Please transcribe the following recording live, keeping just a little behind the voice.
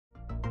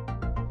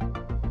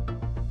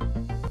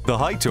The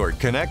HYTORC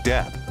Connect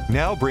App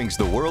now brings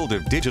the world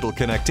of digital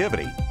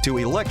connectivity to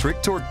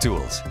electric torque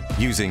tools.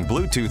 Using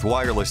Bluetooth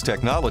wireless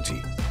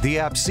technology, the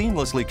app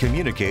seamlessly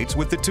communicates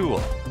with the tool.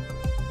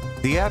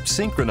 The app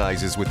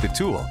synchronizes with the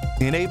tool,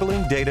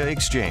 enabling data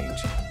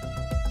exchange.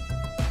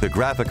 The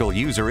graphical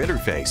user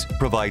interface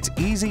provides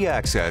easy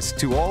access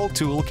to all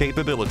tool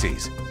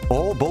capabilities.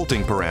 All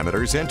bolting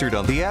parameters entered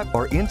on the app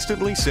are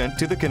instantly sent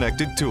to the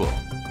connected tool.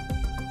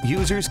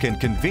 Users can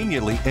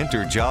conveniently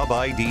enter job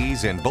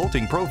IDs and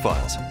bolting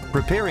profiles,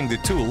 preparing the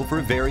tool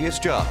for various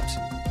jobs.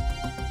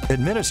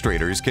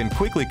 Administrators can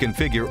quickly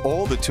configure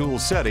all the tool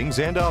settings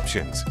and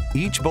options.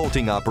 Each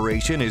bolting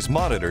operation is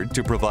monitored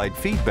to provide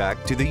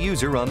feedback to the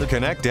user on the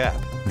Connect app.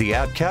 The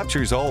app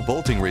captures all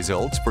bolting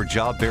results for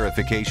job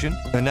verification,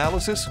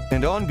 analysis,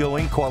 and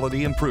ongoing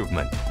quality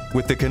improvement.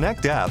 With the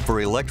Connect app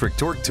for electric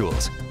torque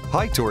tools,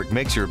 HYTORC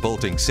makes your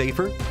bolting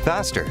safer,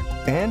 faster,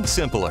 and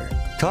simpler.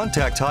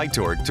 Contact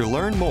HYTORC to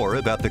learn more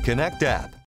about the Connect app.